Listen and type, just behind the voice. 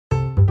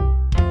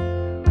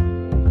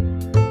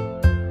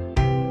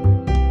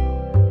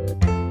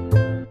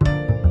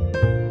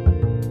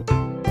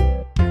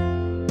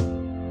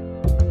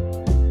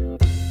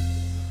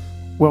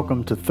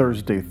Welcome to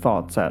Thursday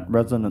Thoughts at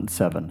Resonance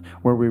 7,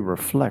 where we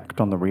reflect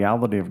on the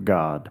reality of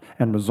God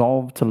and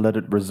resolve to let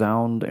it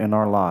resound in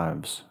our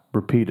lives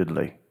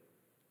repeatedly.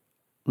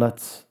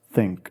 Let's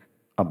think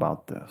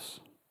about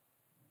this.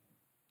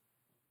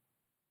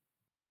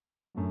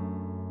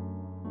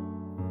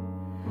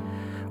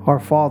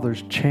 Our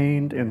fathers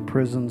chained in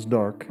prisons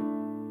dark,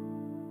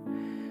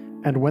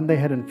 and when they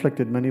had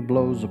inflicted many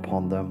blows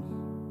upon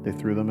them, they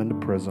threw them into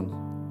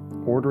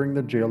prison, ordering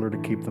the jailer to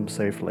keep them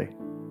safely.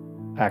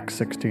 Acts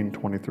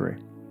 16:23.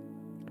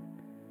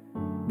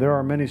 There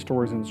are many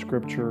stories in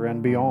Scripture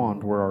and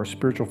beyond where our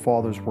spiritual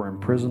fathers were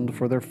imprisoned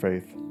for their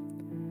faith.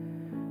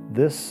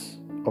 This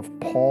of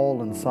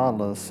Paul and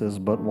Silas is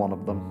but one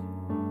of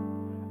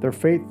them. Their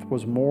faith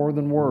was more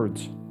than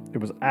words.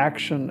 It was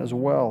action as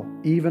well,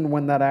 even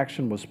when that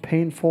action was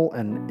painful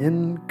and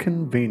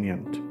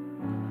inconvenient.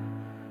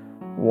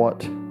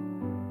 What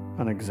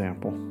an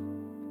example.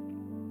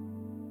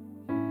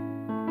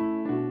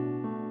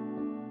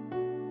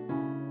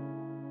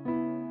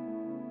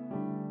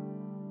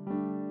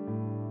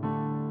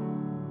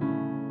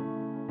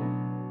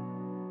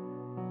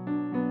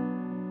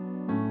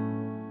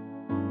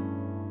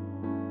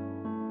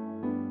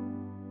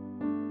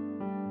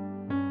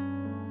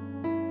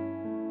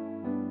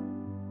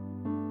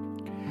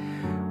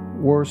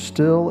 Were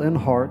still in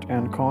heart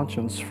and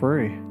conscience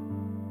free.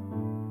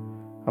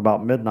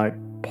 About midnight,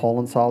 Paul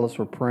and Silas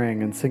were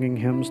praying and singing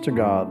hymns to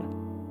God,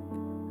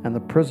 and the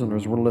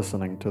prisoners were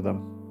listening to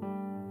them.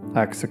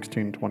 Acts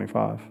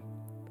 16:25.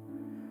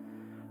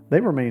 They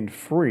remained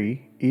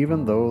free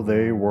even though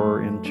they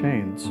were in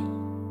chains.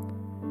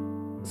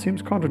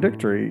 Seems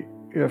contradictory,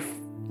 if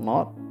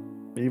not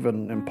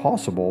even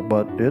impossible,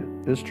 but it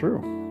is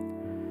true.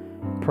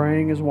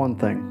 Praying is one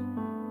thing,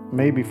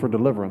 maybe for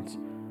deliverance,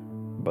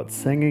 but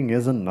singing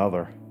is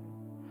another.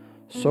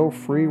 So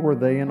free were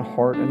they in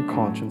heart and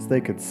conscience,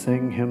 they could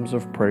sing hymns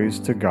of praise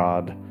to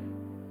God.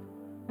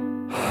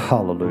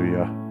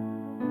 Hallelujah.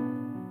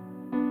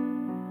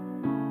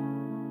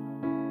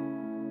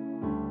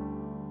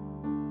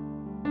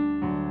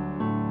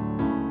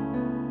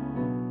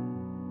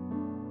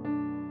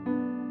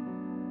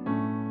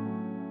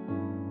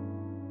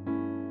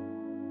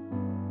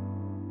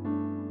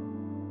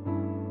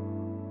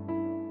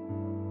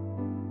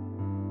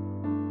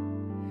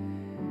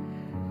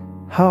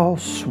 How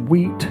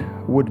sweet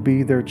would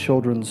be their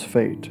children's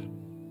fate.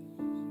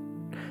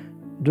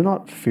 Do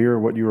not fear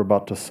what you are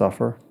about to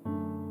suffer.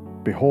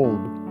 Behold,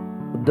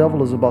 the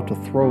devil is about to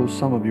throw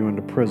some of you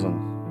into prison.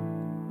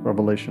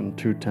 Revelation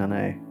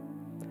 2:10a.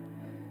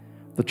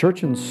 The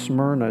church in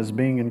Smyrna is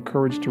being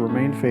encouraged to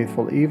remain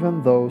faithful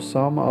even though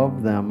some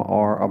of them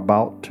are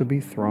about to be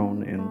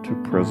thrown into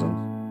prison.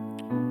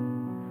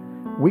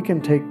 We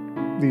can take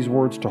these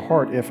words to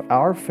heart if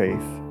our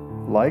faith,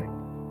 like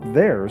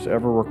theirs,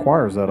 ever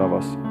requires that of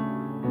us.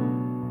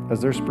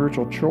 As their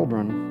spiritual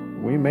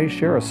children, we may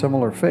share a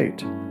similar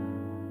fate.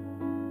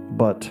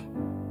 But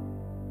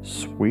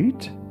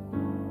sweet?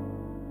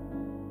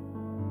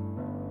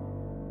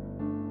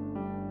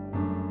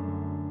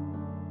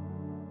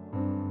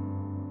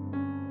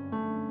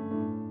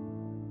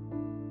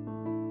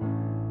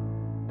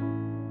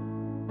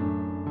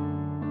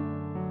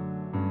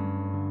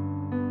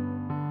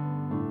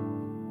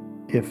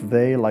 If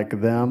they, like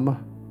them,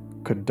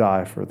 could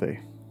die for thee.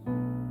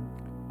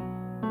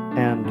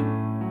 And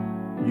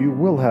you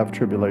will have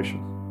tribulation.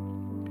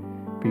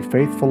 Be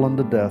faithful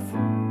unto death,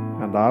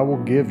 and I will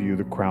give you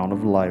the crown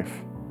of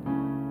life.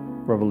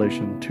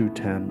 Revelation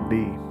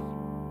 2:10b.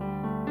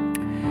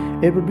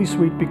 It would be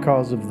sweet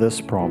because of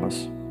this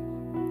promise.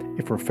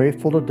 If we're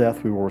faithful to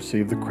death, we will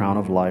receive the crown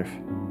of life.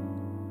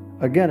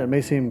 Again, it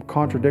may seem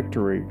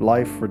contradictory,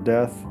 life for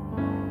death,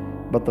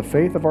 but the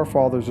faith of our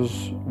fathers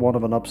is one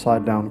of an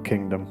upside-down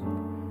kingdom.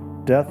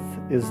 Death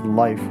is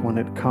life when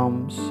it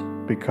comes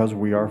because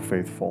we are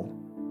faithful.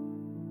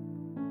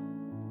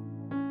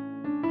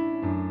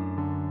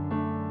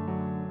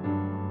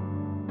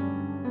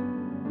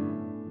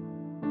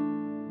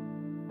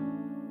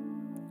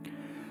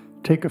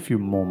 Take a few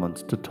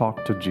moments to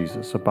talk to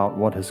Jesus about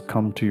what has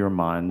come to your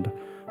mind,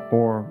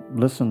 or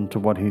listen to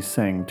what he's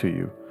saying to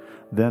you.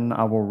 Then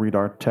I will read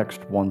our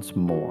text once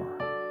more.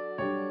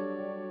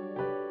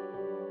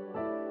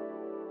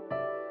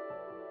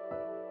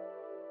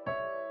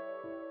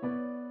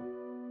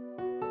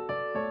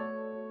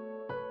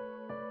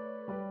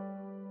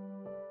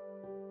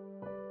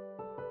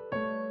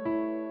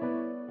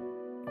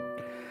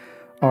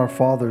 Our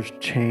fathers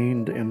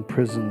chained in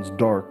prisons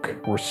dark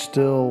were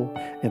still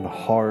in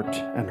heart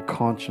and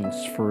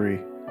conscience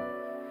free.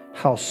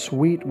 How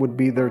sweet would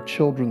be their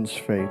children's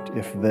fate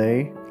if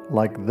they,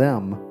 like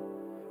them,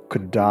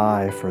 could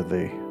die for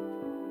thee.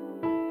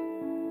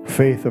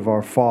 Faith of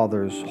our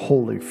fathers,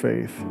 holy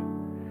faith,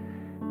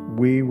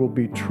 we will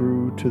be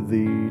true to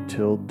thee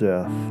till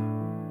death.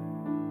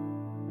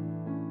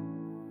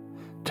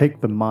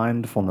 Take the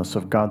mindfulness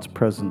of God's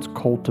presence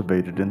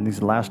cultivated in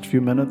these last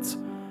few minutes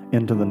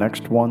into the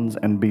next ones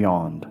and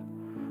beyond.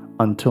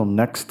 Until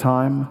next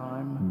time,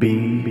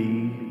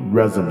 be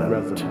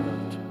resonant.